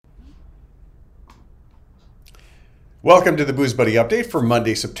Welcome to the Booze Buddy Update for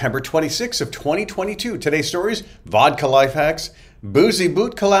Monday, September 26th of 2022. Today's stories: Vodka life hacks, Boozy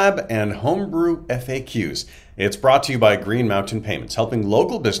boot collab, and Homebrew FAQs. It's brought to you by Green Mountain Payments, helping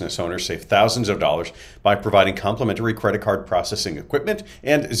local business owners save thousands of dollars by providing complimentary credit card processing equipment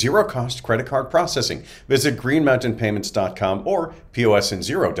and zero-cost credit card processing. Visit greenmountainpayments.com or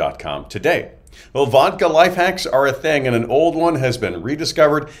posnzero.com today. Well, vodka life hacks are a thing, and an old one has been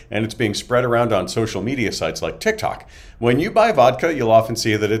rediscovered, and it's being spread around on social media sites like TikTok. When you buy vodka, you'll often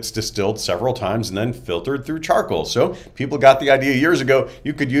see that it's distilled several times and then filtered through charcoal. So people got the idea years ago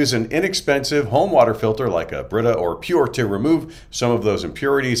you could use an inexpensive home water filter like a Brita or Pure to remove some of those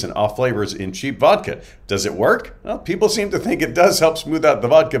impurities and off flavors in cheap vodka. Does it work? Well, people seem to think it does help smooth out the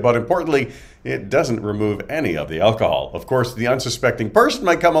vodka, but importantly, it doesn't remove any of the alcohol. Of course, the unsuspecting person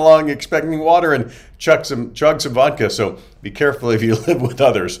might come along expecting water and chug some vodka, so be careful if you live with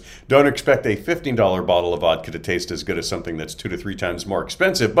others. Don't expect a $15 bottle of vodka to taste as good as something that's 2 to 3 times more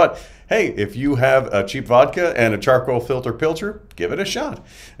expensive. But hey, if you have a cheap vodka and a charcoal filter pilcher, give it a shot.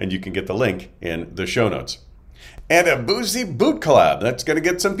 And you can get the link in the show notes. And a Boozy boot collab that's going to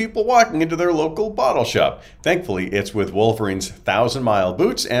get some people walking into their local bottle shop. Thankfully, it's with Wolverine's 1,000 Mile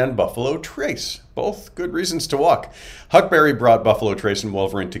boots and Buffalo Trace. Both good reasons to walk. Huckberry brought Buffalo Trace and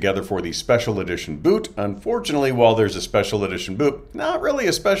Wolverine together for the special edition boot. Unfortunately, while there's a special edition boot, not really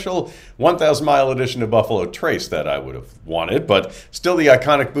a special 1,000 Mile edition of Buffalo Trace that I would have wanted, but still the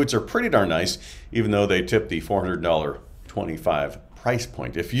iconic boots are pretty darn nice, even though they tip the $400 $25 price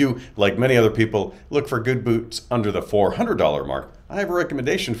point. If you, like many other people, look for good boots under the $400 mark, I have a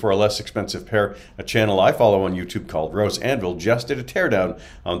recommendation for a less expensive pair. A channel I follow on YouTube called Rose Anvil just did a teardown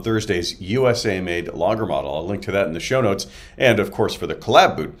on Thursday's USA-made lager model. I'll link to that in the show notes. And of course, for the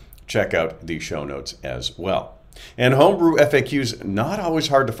collab boot, check out the show notes as well. And Homebrew FAQs, not always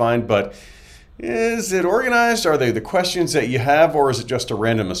hard to find, but is it organized? Are they the questions that you have, or is it just a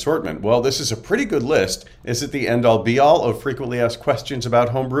random assortment? Well, this is a pretty good list. Is it the end-all be-all of frequently asked questions about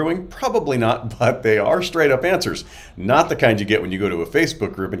homebrewing? Probably not, but they are straight-up answers. Not the kind you get when you go to a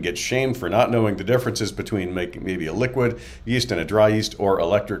Facebook group and get shamed for not knowing the differences between making maybe a liquid yeast and a dry yeast, or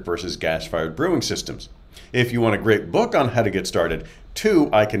electric versus gas-fired brewing systems. If you want a great book on how to get started, 2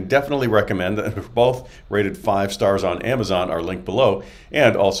 I can definitely recommend that are both rated 5 stars on Amazon are linked below,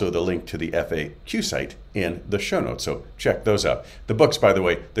 and also the link to the FAQ site in the show notes, so check those out. The books, by the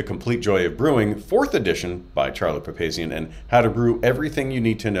way, The Complete Joy of Brewing, 4th edition by Charlie Papazian, and How to Brew Everything You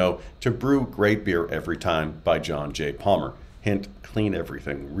Need to Know to Brew Great Beer Every Time by John J. Palmer. Hint, clean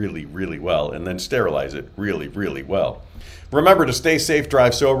everything really, really well, and then sterilize it really, really well. Remember to stay safe,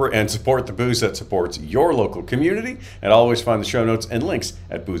 drive sober, and support the booze that supports your local community. And always find the show notes and links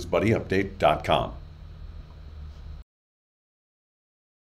at boozebuddyupdate.com.